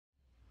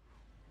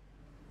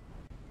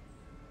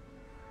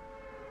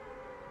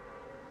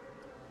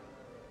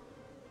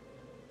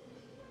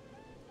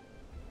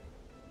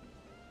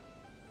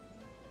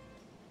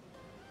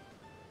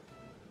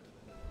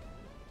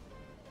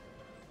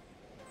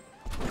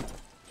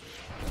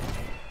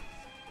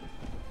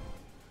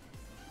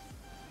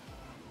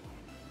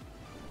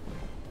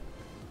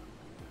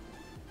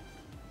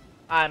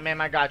Alright,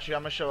 man, I got you.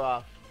 I'm gonna show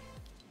off.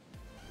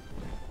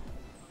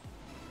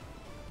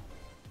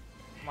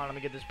 Come on, let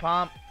me get this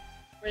pump.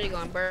 Where you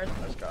going, Bird?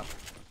 Let's go.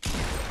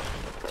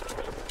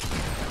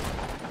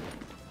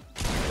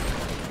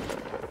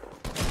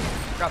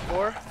 Got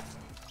 4.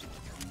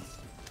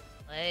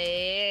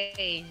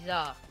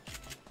 Laser.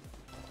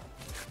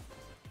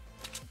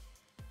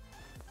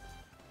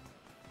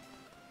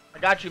 I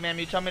got you, man.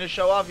 You tell me to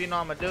show off, you know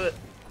I'm gonna do it.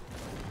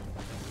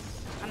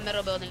 I'm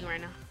middle building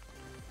right now.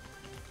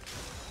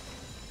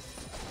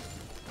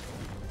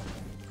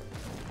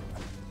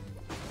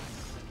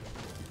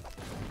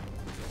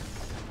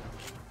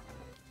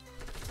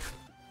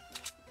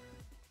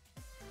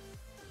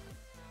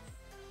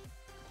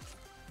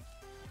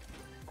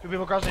 Two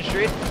people crossing the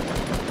street.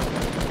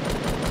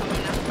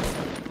 Coming now.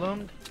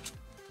 Bloomed.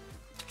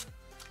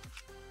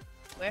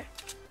 Where?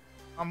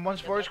 One's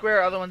 4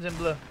 square, other one's in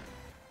blue.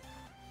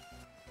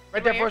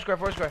 Right there, 4 square,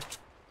 4 square.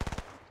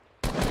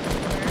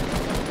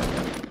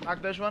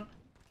 Knock this one.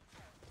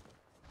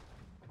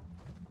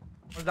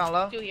 One's down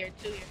low. 2 here,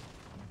 2 here.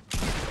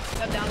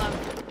 Up, down low.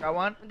 Got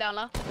 1. I'm down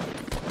low.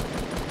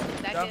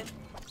 That Go. kid.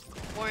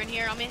 More in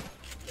here on me.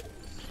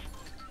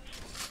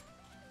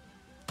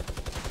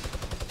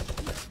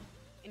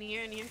 In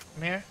here, in here.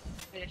 I'm here.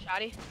 Get a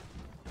shotty.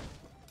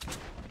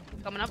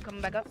 Coming up,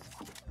 coming back up.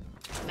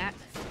 Matt.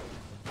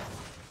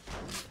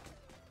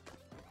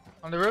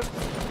 On the roof.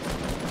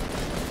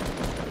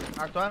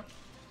 Knocked 1.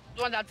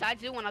 One's outside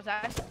too, one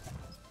outside.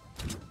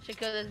 Should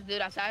kill this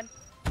dude outside.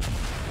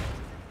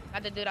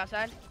 Got the dude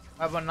outside.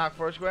 I have 1 knock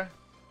 4 square.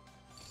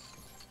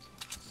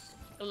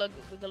 We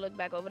can look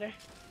back over there.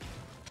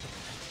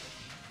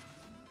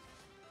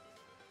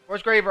 4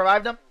 square, you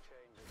revived him?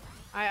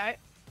 Alright.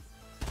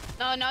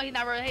 No, he's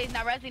not rest,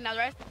 he's not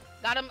rest.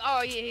 Got him.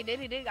 Oh, yeah, he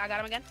did. I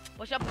got him again.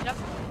 Push up.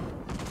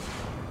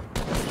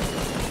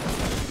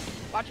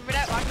 Watch for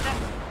that.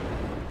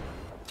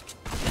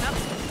 Pushing up.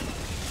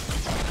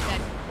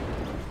 Dead.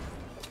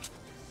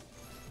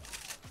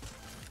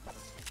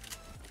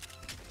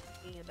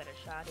 Need a better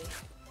shotty.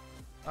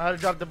 I had to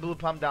drop the blue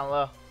pump down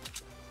low.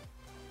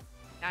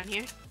 Down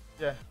here?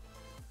 Yeah.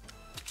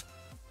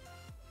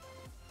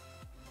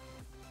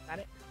 Got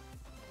it.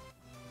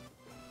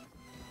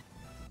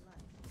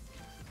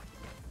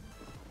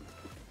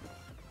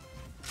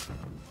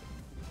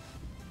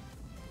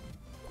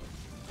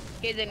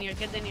 Kids in here.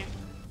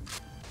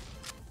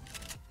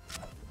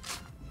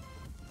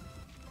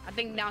 I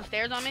think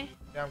downstairs on me.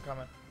 Yeah, I'm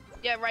coming.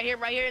 Yeah, right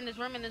here in this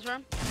room.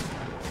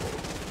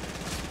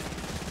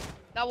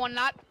 Got 1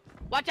 knock.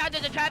 Watch out,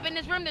 there's a trap in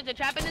this room.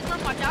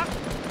 Watch out.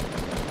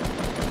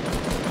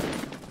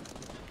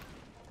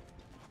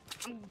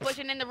 I'm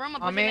pushing in the room.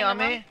 On me.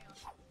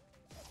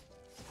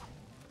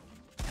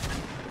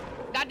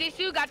 Got these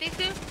two.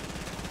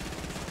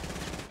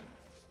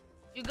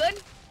 You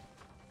good?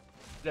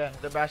 Yeah,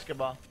 the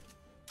basketball.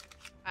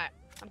 Alright,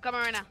 I'm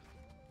coming right now.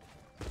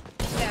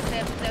 Step.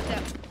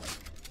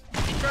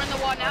 Destroying the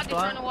wall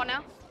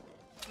now.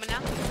 Coming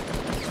now.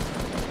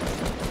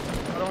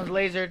 Other one's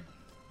lasered.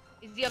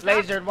 Is he up top?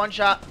 Lasered, 1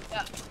 shot.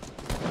 Yeah.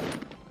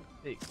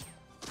 Peek.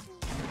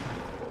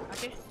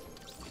 Okay.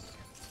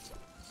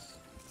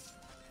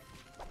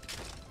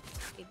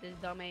 Get this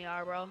dumb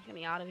AR, bro. Get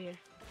me out of here.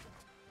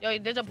 Yo,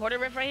 there's a porter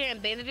rift right here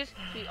and bandages.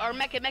 Or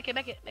mech it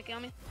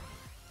on me.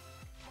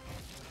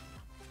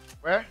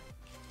 Where?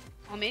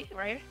 On me,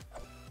 right here.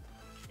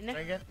 In there.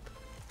 Right again.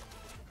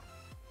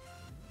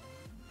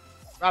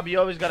 Rob, you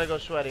always gotta go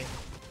sweaty.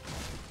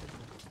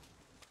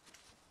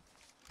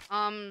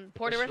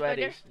 Porter rift right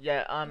there.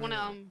 Yeah,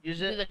 Wanna use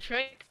do it? the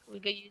trick? We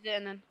could use it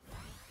and then.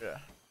 Yeah.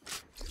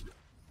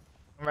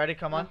 I'm ready,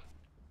 come on.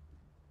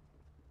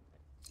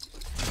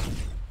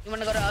 You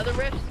wanna go to other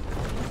rifts?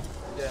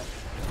 Yeah.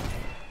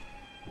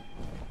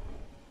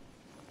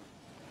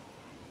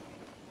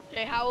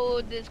 Jay, how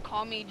would this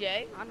call me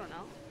Jay? I don't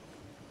know.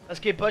 Let's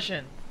keep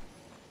pushing.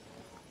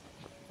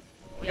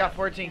 We got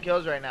 14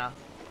 kills right now.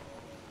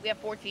 We have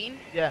 14?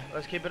 Yeah,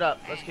 let's keep it up.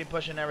 Let's keep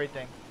pushing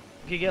everything.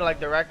 We could get like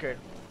the record.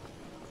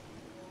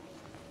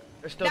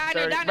 There's still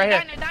 30.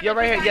 Right here. You're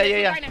right here.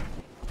 Yeah.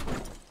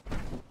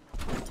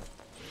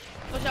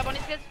 Push up on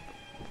these kids.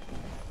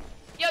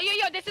 Yo,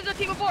 this is a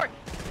team of 4. I'm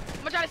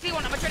gonna try to see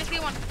one.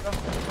 Go.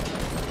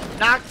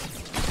 Knocked.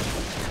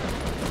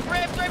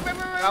 Rip.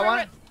 Got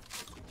 1.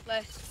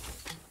 Play.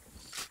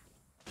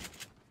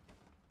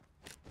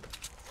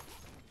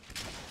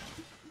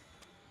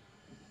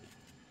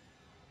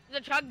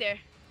 There's a truck there.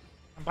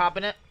 I'm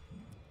popping it.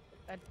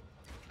 I'm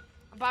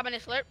popping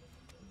this slurp.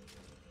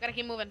 Gotta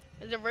keep moving.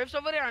 Is there rifts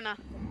over there or not?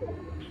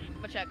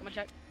 I'm gonna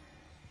check.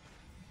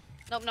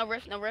 Nope, no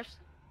rifts.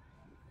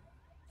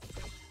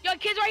 Yo,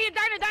 kids right here.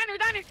 Diner.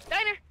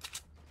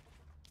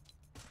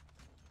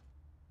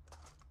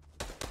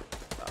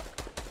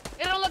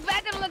 It don't look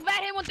bad.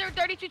 Hit one there,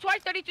 32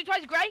 twice. Gray.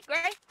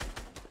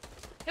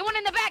 Hit one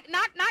in the back.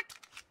 Knock.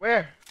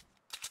 Where?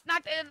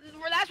 Knock.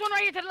 Last one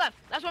right here to the left.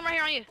 Last one right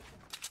here on you.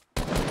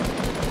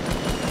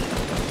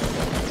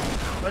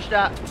 Push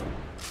that.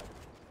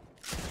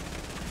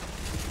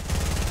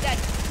 Dead.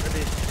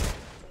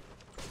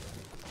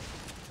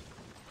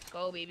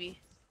 go, baby.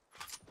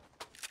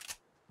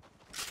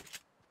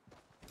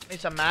 Need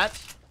some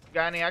mats? You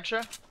got any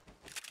extra?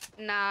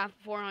 Nah,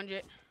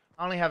 400.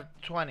 I only have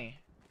 20.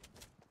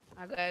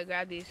 I gotta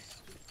grab these.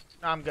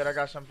 No, I'm good. I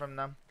got some from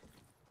them.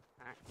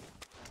 Alright.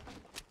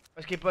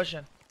 Let's keep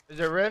pushing. Is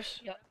there rifts?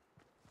 Yep.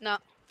 No.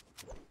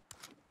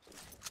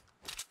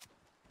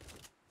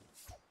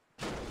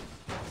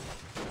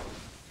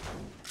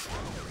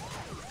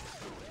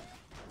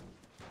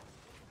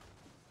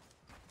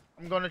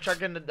 I'm going to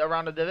check in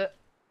around the divot.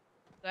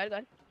 Go ahead, go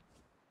ahead.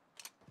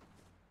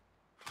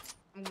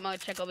 I'm gonna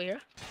check over here.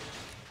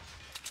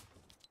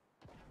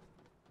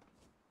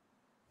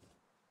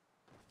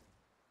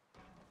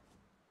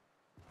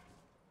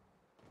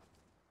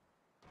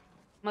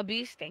 My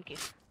beast, thank you.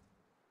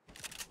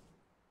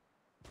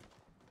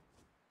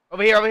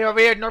 Over here, over here, over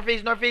here.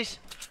 Northeast, northeast.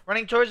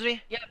 Running towards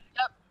me. Yep.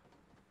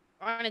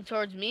 Running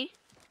towards me.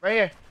 Right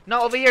here.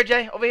 No, over here,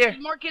 Jay. Over here.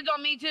 There's more kids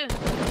on me too.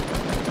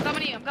 I'm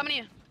coming to you. I'm coming to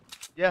you.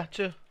 Yeah,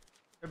 2.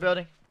 They're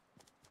building.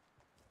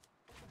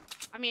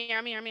 I'm here.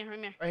 Right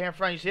here in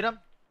front. You see them?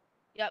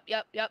 Yep. I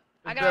His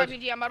got builds.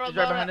 RPG. I'm about to He's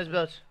blow right it behind up. his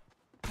builds.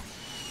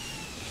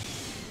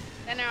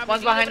 Stand there,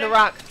 One's RPG behind the over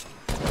rock.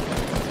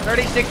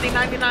 30, 60,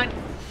 99.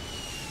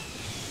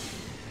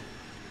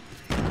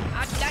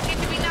 That kid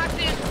should be knocked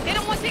in. Hit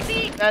him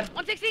 116. Dead.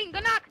 116.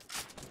 Good knock.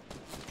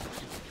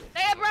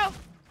 Stay up, bro.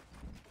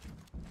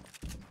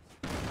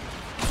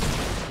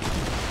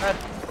 Dead.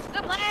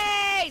 Good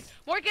plays.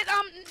 More kids.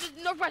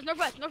 Northwest.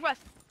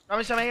 Throw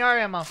me some AR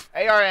ammo.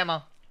 AR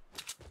ammo.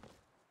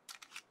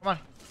 Come on.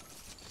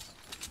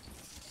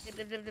 Zip.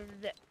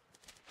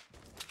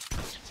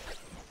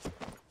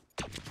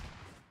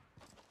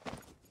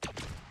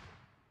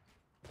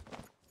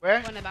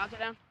 Where? When they bounce it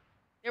down.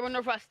 Here, we're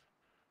northwest.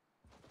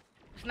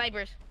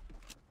 Snipers.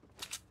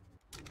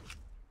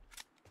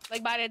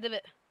 Like by the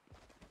divot.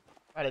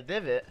 By the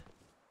divot.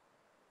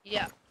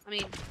 Yeah. I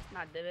mean,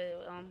 not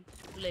divot.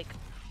 Lake.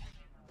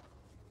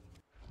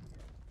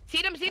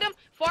 See them?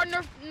 Far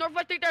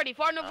northwest 330.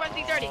 Far northwest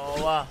 330.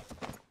 Oh, wow.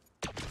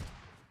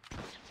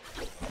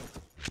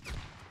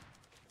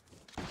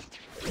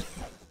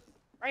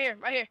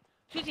 Right here.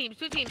 Two teams.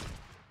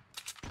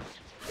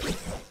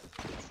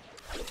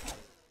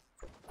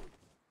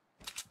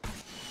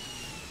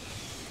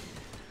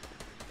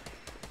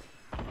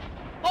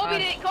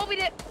 Kobe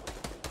did.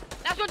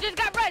 That's what just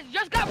got res.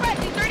 He's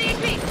 30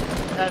 HP.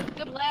 Dead.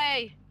 Good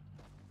play.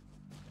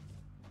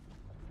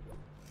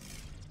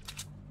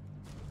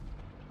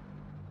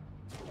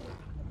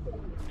 Is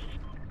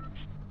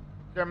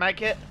there a med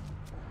kit?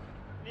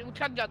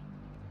 Chug jug.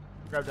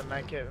 Grab the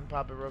med kit and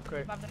pop it real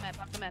quick. Pop the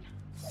med.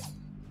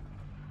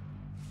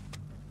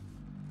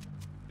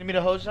 Give me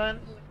the hose sign.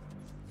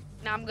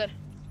 Nah, I'm good.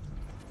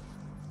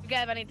 You can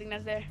have anything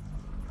that's there.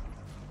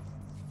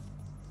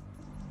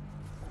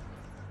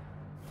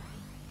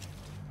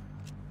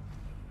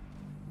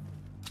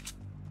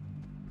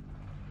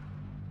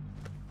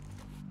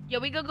 Yo,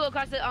 we could go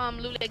across the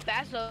loot lake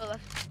fast, so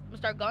let's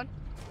start going.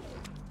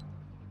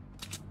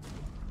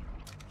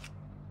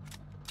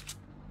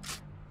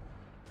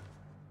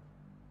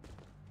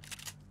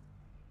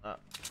 Oh,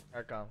 here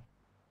I come.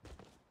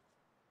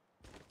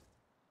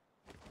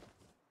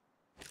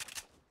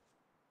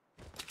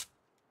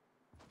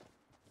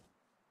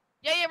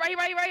 Yeah, right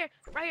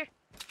here.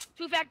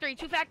 Two factory.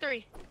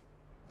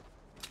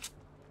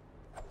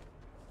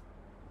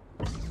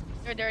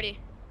 You're dirty.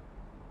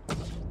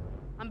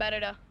 I'm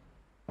better though.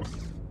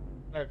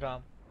 Here I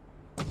come.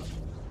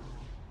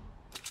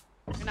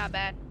 You're not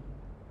bad.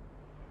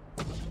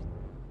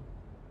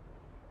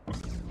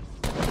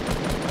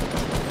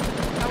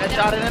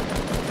 Headshot at him.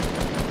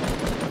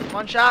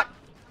 One shot.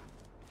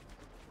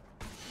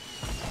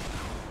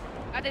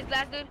 Got this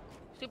last dude.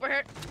 Super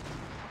hurt.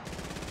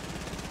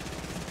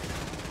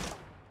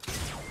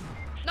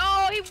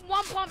 No, he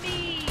one pumped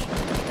me.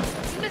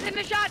 He's missing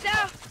the shot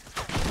now.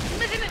 He's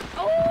missing it.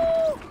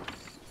 Oh!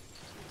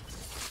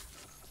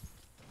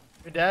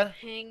 You're dead?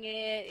 Hang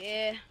it,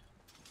 yeah.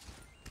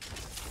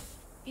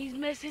 He's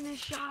missing his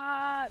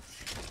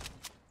shots.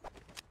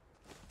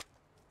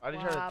 Why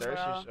did you try to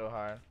thirst bro. you so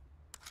hard?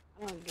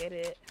 I don't get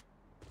it.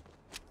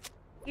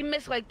 He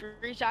missed like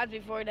 3 shots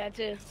before that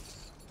too.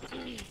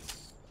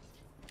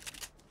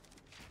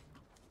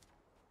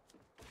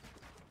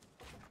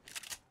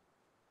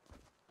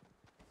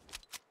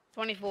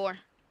 24.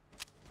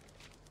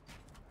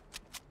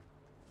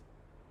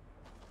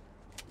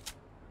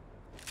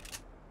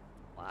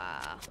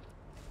 Wow.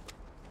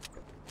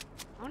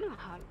 I don't know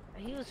how.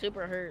 He was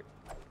super hurt.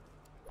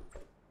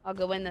 I'll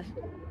go win this. Is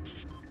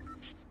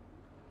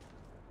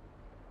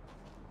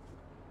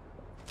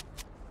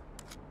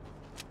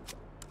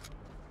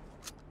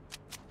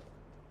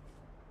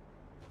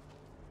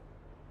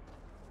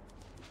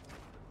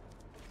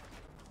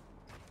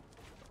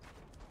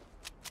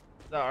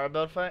that our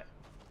build fight?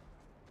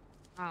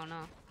 I don't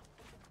know.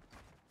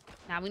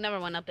 Nah, we never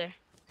went up there.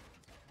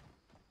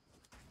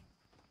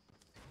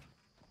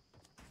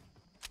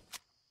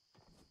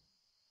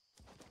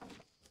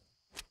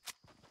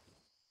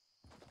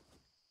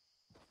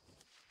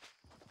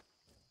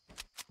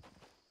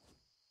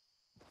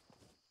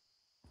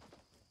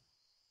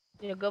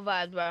 Yeah, good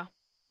vibes, bro.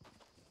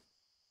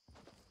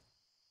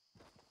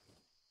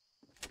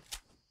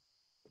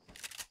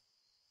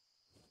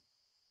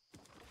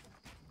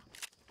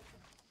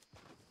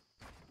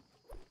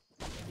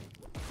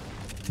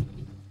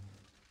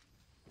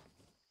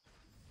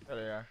 There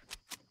they are.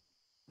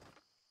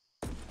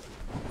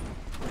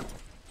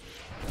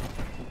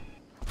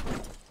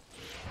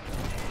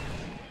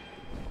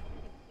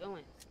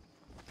 Doing.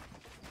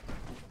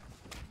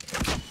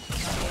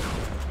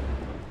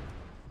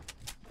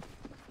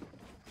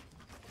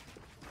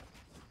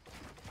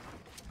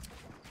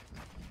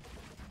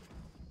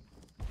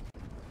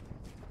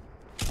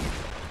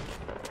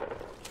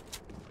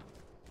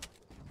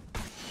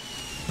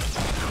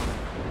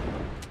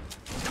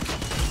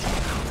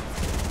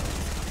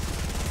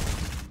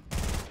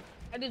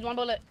 I just one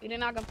bullet. You didn't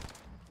knock him.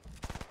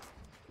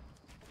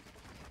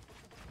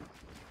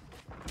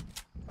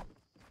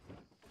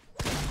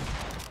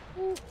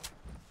 Ooh.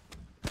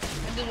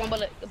 I just one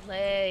bullet. Good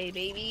play,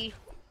 baby.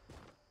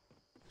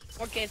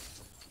 More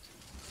kids.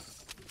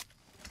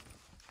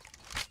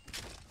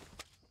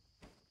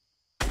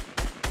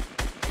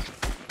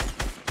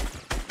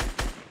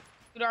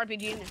 Good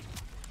RPG in there.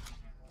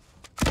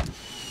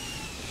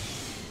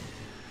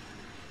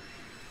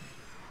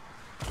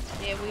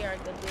 Yeah, we are a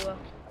good duo.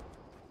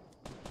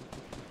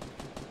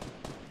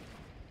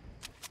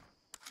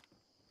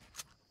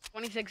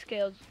 "26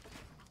 kills.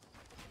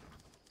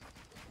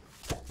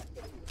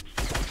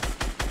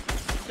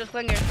 Just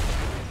Klinger.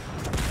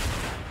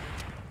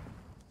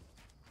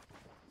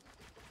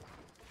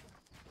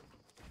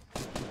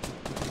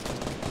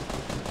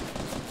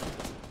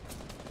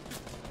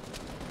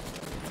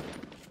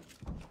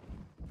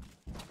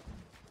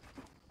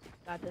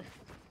 Got this.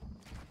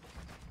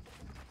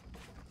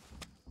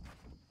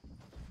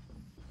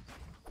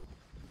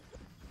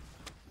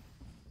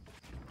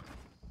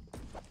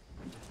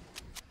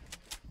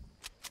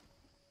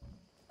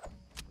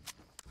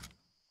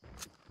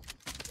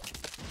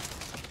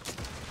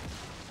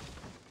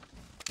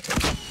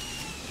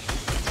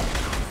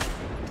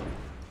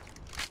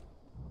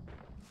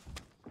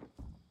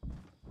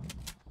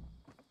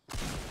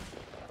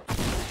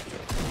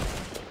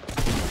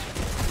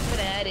 Good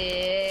at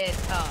it.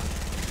 Oh.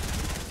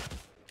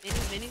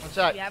 Mini. What's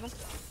that? You have him?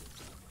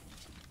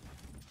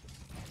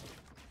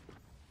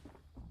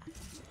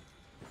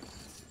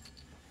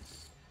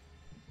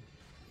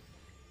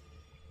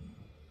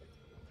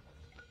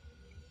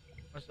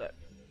 What's that?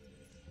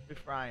 We're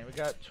frying. We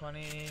got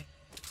 27.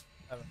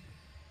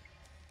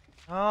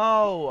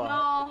 Oh.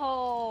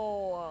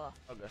 No.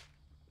 Okay.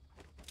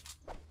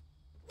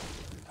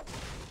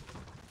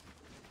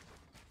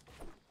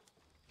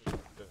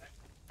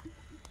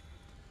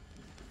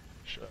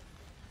 Sure.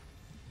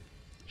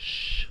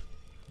 Shh.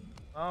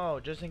 Oh,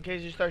 just in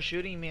case you start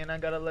shooting me and I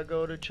gotta let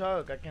go of the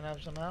chug, I can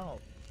have some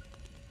help.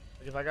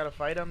 Like if I gotta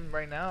fight him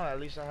right now, at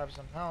least I have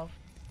some health.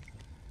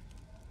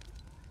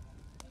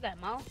 Who's that,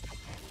 Mo?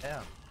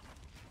 Yeah.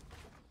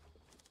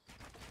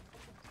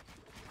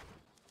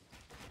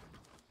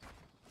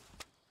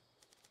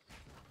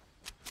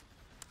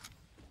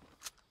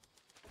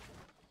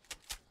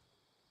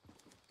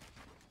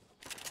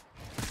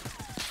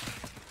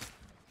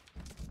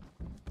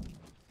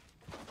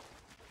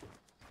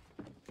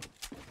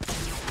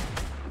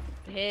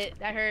 Hit.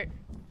 That hurt.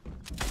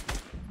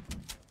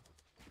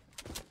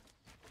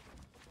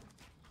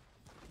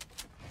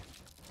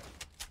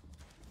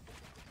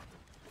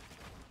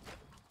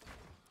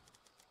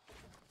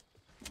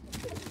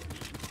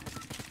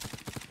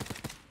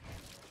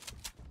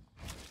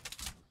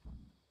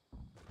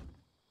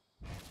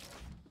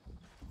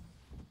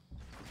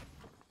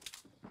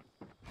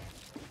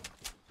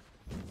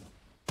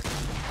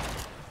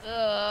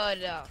 Oh,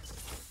 no.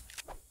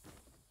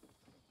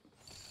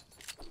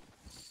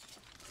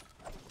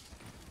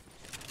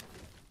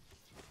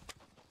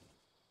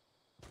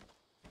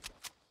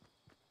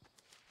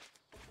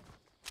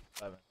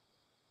 Seven.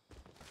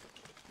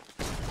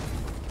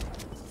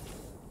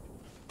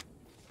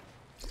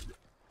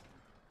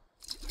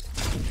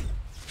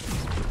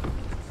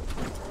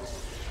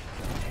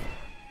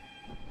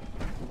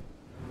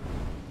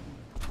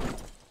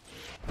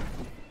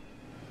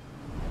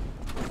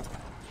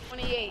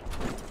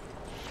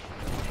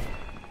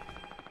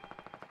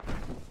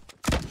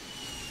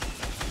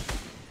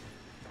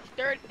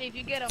 Third, if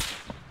you get him.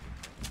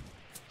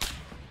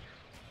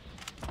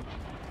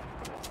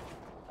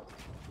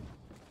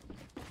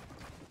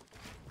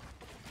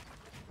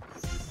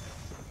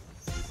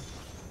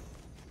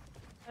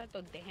 That's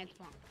a dance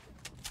pump.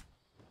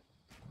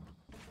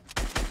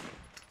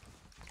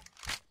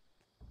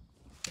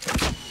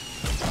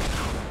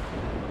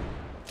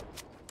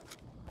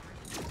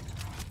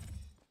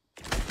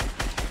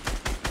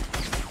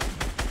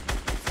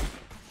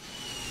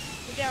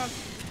 Get down.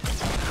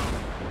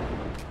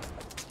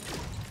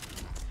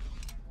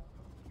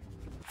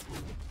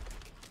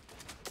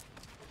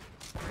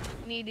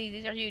 Need these.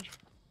 These are huge.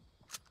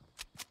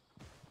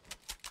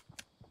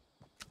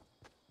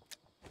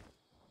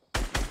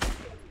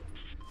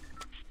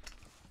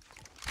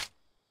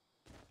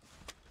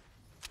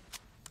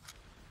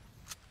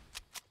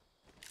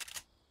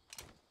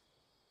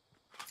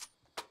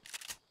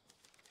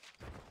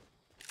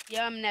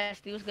 Yeah, I'm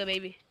nasty. What's good,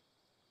 baby?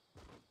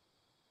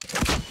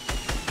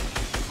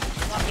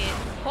 Fuck it.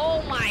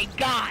 Oh my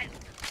god!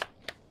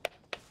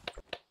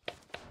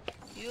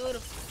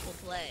 Beautiful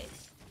play.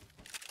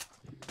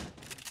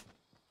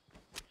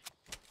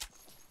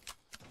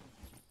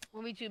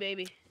 One v two,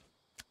 baby.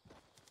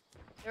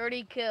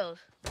 30 kills.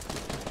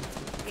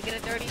 You get a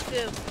 32.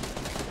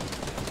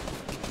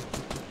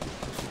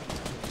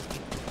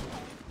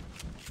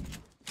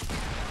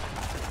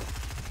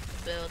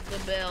 Good build,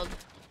 good build.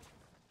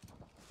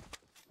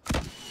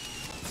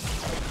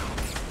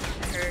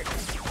 Hurt.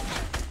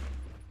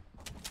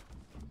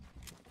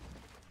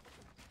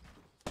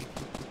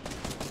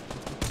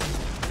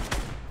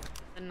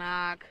 The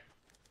knock.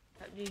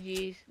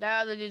 GG's.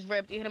 That other just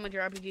ripped. You hit him with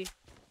your RPG.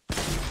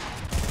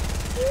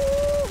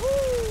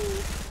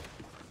 Woohoo!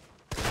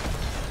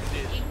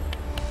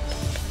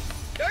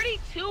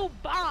 32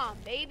 bomb,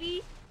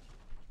 baby.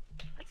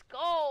 Let's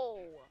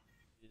go.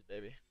 Jeez,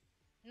 baby.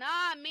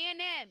 Nah, me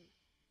and him.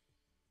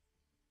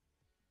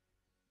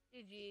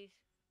 GG's.